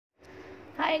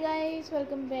Hi guys,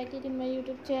 welcome back again my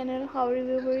YouTube channel. How are you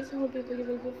viewers? Hope you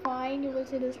will be fine. You will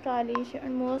see the stylish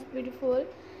and most beautiful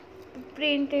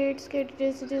printed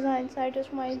sketches design site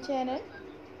of my channel.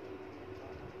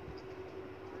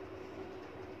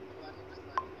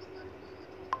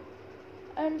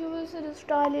 And you will see the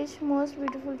stylish, most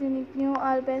beautiful, unique, new,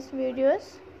 all best videos.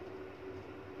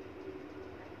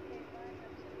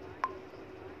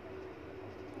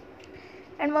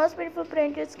 And most beautiful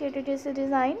printed sketches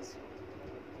designs.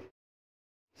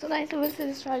 So guys, you will see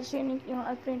the stylish, unique, new,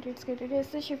 all printed sketches,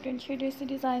 shift and shade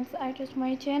designs site of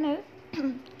my channel.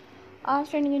 All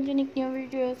trending and unique new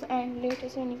videos and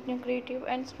latest unique new creative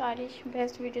and stylish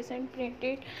best videos and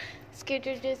printed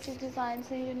skated designs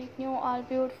and unique new all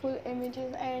beautiful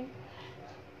images and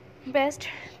best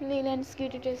nail and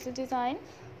skated designs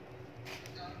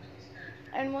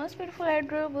and most beautiful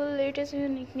adorable latest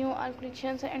unique new all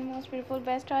collections and most beautiful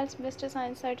best styles best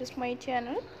designs site is my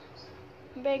channel.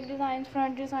 Back designs,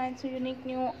 front designs, unique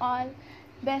new all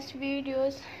best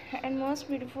videos and most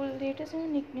beautiful latest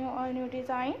unique new all new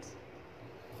designs.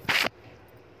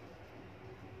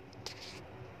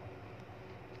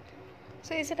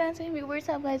 सो इसी तरह से viewers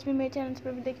आप guys भी मेरे channel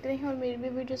पर भी देखते रहें और मेरे भी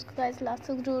वीडियोस को गाइस लास्ट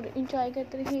तक जरूर इंजॉय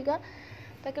करते रहिएगा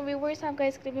ताकि व्यूवर्स आप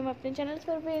गाइस के लिए मैं अपने चैनल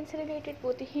पर भी इनसे रिलेटेड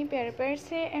बहुत ही प्यारे प्यारे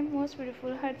से एंड मोस्ट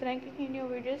ब्यूटीफुल हर तरह की न्यू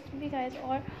वीडियोस भी गाइस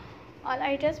और ऑल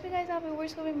आइडियाज़ भी गाइस आप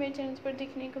व्यूवर्स को भी मेरे चैनल पर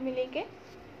देखने को मिलेंगे।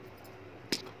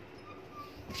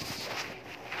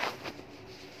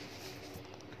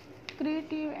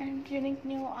 Creative and unique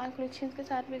knew all collections के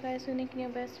साथ भी guys unique new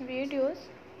best videos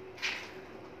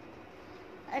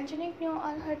and unique new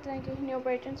और हर तरह के न्यू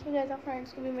पैटर्न्स में जैसा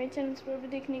फ्रेंड्स को भी मेरे चैनल्स पर भी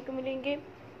देखने को मिलेंगे।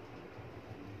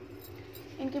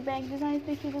 इनके बैक डिज़ाइन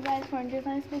देखिएगा गाइस, फ्रंट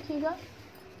डिज़ाइन देखिएगा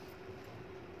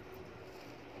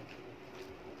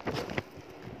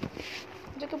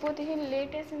जो कि बहुत ही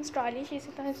लेटेस्ट एंड स्टाइलिश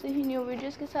इसी तरह से ही न्यू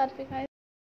वीडियोस के साथ भी गाइस